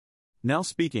Now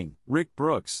speaking, Rick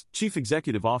Brooks, Chief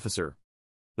Executive Officer.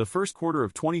 The first quarter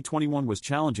of 2021 was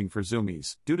challenging for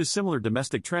Zumiez, due to similar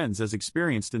domestic trends as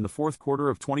experienced in the fourth quarter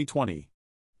of 2020.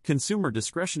 Consumer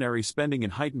discretionary spending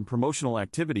and heightened promotional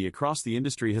activity across the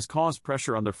industry has caused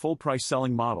pressure on their full-price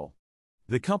selling model.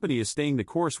 The company is staying the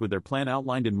course with their plan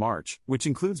outlined in March, which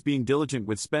includes being diligent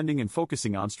with spending and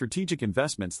focusing on strategic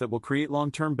investments that will create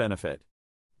long-term benefit.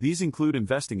 These include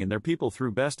investing in their people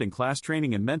through best-in-class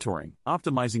training and mentoring,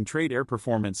 optimizing trade air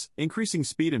performance, increasing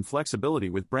speed and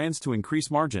flexibility with brands to increase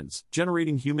margins,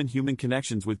 generating human-human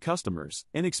connections with customers,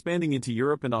 and expanding into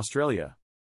Europe and Australia.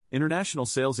 International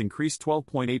sales increased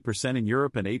 12.8% in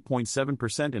Europe and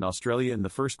 8.7% in Australia in the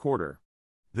first quarter.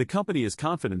 The company is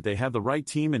confident they have the right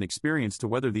team and experience to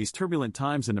weather these turbulent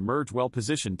times and emerge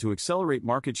well-positioned to accelerate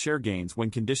market share gains when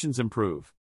conditions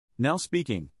improve. Now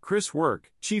speaking, Chris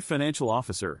Work, Chief Financial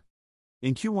Officer.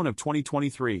 In Q1 of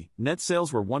 2023, net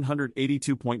sales were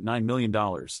 $182.9 million, a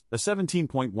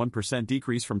 17.1%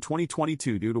 decrease from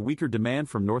 2022 due to weaker demand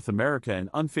from North America and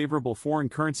unfavorable foreign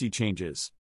currency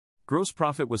changes. Gross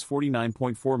profit was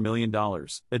 $49.4 million,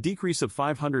 a decrease of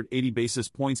 580 basis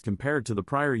points compared to the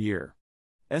prior year.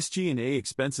 SG&A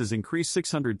expenses increased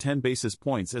 610 basis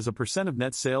points as a percent of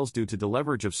net sales due to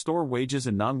deleverage of store wages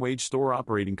and non-wage store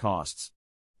operating costs.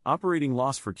 Operating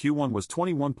loss for Q1 was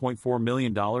 $21.4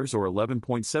 million or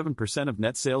 11.7% of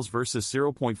net sales versus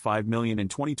 $0.5 million in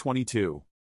 2022.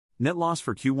 Net loss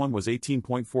for Q1 was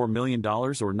 $18.4 million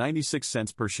or 96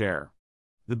 cents per share.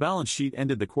 The balance sheet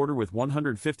ended the quarter with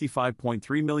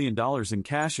 $155.3 million in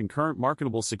cash and current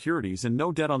marketable securities and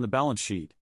no debt on the balance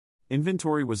sheet.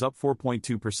 Inventory was up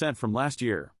 4.2% from last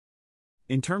year.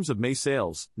 In terms of May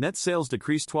sales, net sales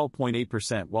decreased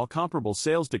 12.8% while comparable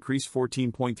sales decreased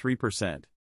 14.3%.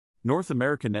 North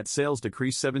America net sales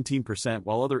decreased 17%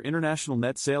 while other international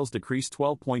net sales decreased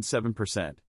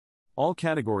 12.7%. All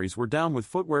categories were down with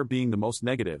footwear being the most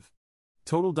negative.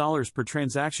 Total dollars per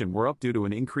transaction were up due to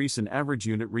an increase in average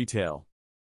unit retail.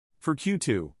 For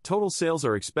Q2, total sales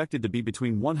are expected to be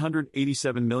between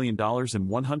 $187 million and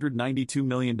 $192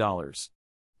 million.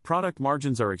 Product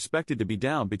margins are expected to be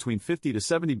down between 50 to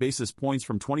 70 basis points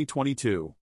from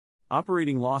 2022.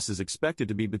 Operating loss is expected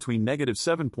to be between negative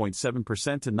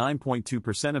 7.7% to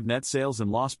 9.2% of net sales and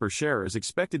loss per share is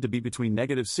expected to be between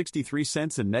negative 63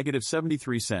 cents and negative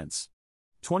 73 cents.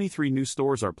 23 new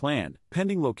stores are planned,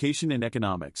 pending location and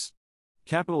economics.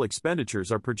 Capital expenditures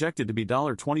are projected to be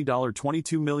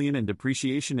 $22 million and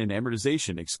depreciation and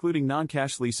amortization excluding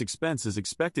non-cash lease expense is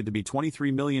expected to be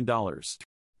 $23 million.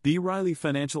 B. Riley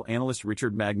financial analyst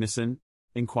Richard Magnuson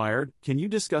inquired, "Can you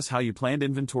discuss how you planned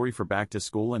inventory for back to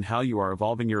school and how you are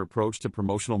evolving your approach to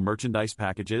promotional merchandise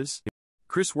packages?"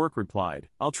 Chris Work replied,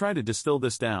 "I'll try to distill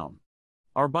this down.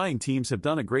 Our buying teams have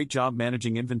done a great job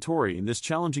managing inventory in this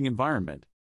challenging environment.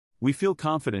 We feel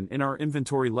confident in our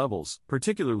inventory levels,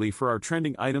 particularly for our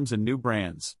trending items and new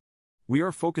brands. We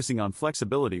are focusing on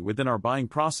flexibility within our buying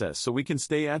process so we can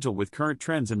stay agile with current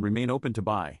trends and remain open to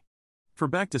buy. For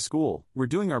back to school, we're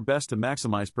doing our best to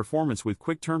maximize performance with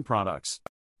quick-turn products."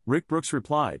 Rick Brooks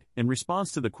replied, "In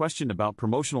response to the question about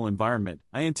promotional environment,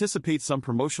 I anticipate some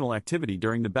promotional activity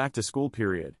during the back-to-school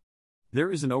period. There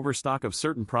is an overstock of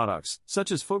certain products,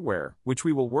 such as footwear, which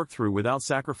we will work through without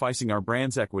sacrificing our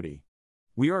brand's equity.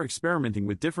 We are experimenting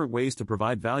with different ways to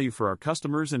provide value for our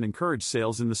customers and encourage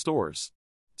sales in the stores."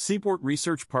 Seaport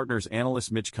Research Partners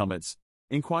analyst Mitch Cummins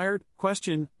inquired,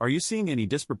 question, "Are you seeing any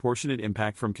disproportionate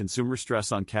impact from consumer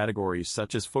stress on categories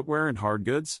such as footwear and hard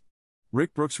goods?"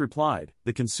 Rick Brooks replied,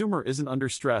 "The consumer isn't under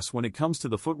stress when it comes to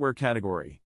the footwear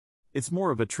category. It's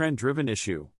more of a trend-driven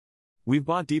issue. We've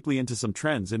bought deeply into some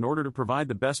trends in order to provide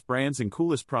the best brands and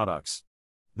coolest products.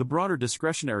 The broader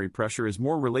discretionary pressure is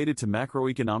more related to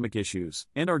macroeconomic issues,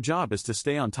 and our job is to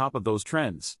stay on top of those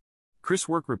trends." Chris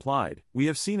Work replied, "We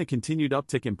have seen a continued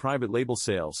uptick in private label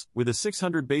sales, with a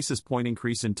 600 basis point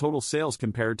increase in total sales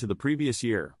compared to the previous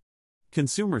year.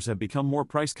 Consumers have become more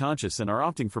price-conscious and are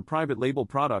opting for private label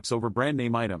products over brand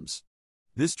name items.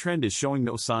 This trend is showing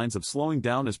no signs of slowing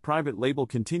down as private label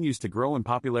continues to grow in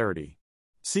popularity."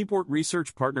 Seaport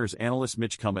Research Partners analyst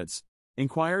Mitch Cummins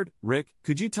inquired, "Rick,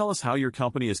 could you tell us how your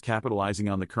company is capitalizing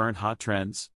on the current hot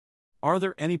trends? Are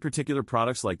there any particular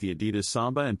products like the Adidas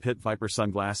Samba and Pit Viper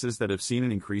sunglasses that have seen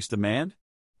an increased demand?"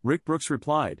 Rick Brooks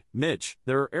replied, "Mitch,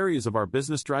 there are areas of our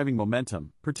business driving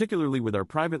momentum, particularly with our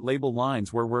private label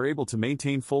lines where we're able to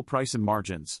maintain full price and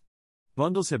margins.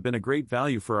 Bundles have been a great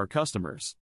value for our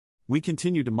customers. We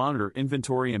continue to monitor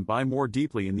inventory and buy more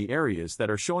deeply in the areas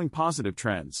that are showing positive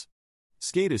trends.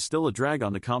 Skate is still a drag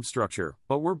on the comp structure,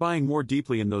 but we're buying more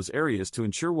deeply in those areas to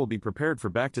ensure we'll be prepared for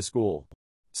back to school."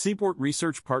 Seaport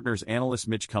Research Partners analyst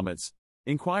Mitch Cummins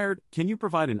inquired, can you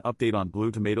provide an update on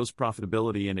Blue Tomato's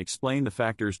profitability and explain the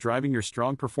factors driving your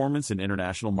strong performance in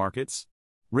international markets?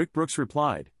 Rick Brooks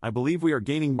replied, I believe we are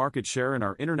gaining market share in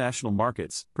our international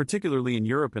markets, particularly in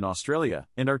Europe and Australia,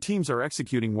 and our teams are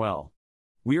executing well.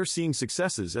 We are seeing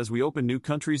successes as we open new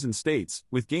countries and states,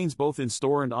 with gains both in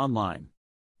store and online.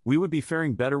 We would be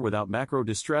faring better without macro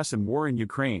distress and war in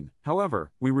Ukraine,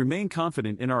 however, we remain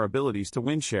confident in our abilities to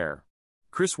win share.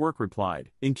 Chris Work replied,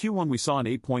 in Q1 we saw an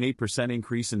 8.8%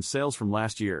 increase in sales from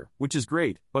last year, which is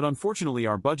great, but unfortunately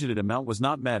our budgeted amount was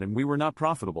not met and we were not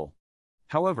profitable.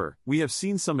 However, we have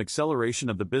seen some acceleration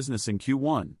of the business in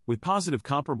Q1, with positive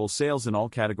comparable sales in all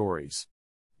categories.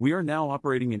 We are now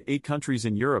operating in 8 countries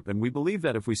in Europe and we believe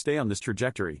that if we stay on this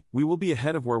trajectory, we will be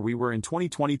ahead of where we were in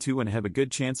 2022 and have a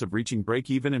good chance of reaching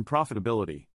break-even and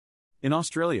profitability. In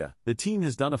Australia, the team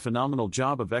has done a phenomenal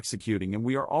job of executing and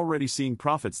we are already seeing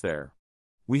profits there.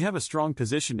 We have a strong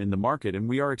position in the market and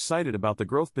we are excited about the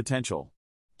growth potential.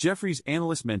 Jefferies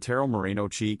analyst Mantero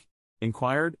Moreno-Cheek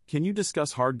inquired, can you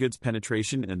discuss hard goods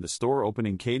penetration and the store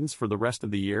opening cadence for the rest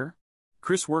of the year?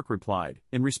 Chris Work replied,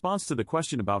 in response to the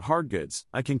question about hard goods,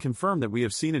 I can confirm that we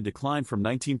have seen a decline from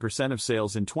 19% of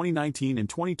sales in 2019 and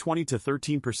 2020 to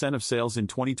 13% of sales in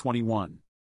 2021.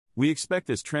 We expect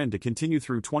this trend to continue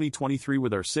through 2023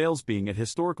 with our sales being at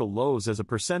historical lows as a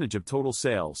percentage of total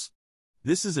sales.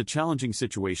 This is a challenging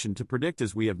situation to predict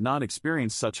as we have not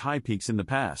experienced such high peaks in the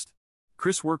past.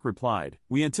 Chris Work replied,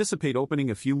 we anticipate opening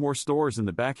a few more stores in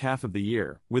the back half of the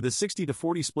year, with a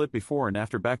 60-40 split before and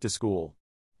after back to school.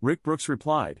 Rick Brooks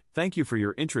replied, thank you for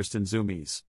your interest in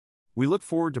Zumiez. We look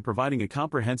forward to providing a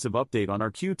comprehensive update on our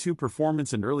Q2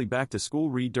 performance and early back to school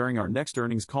read during our next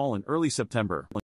earnings call in early September.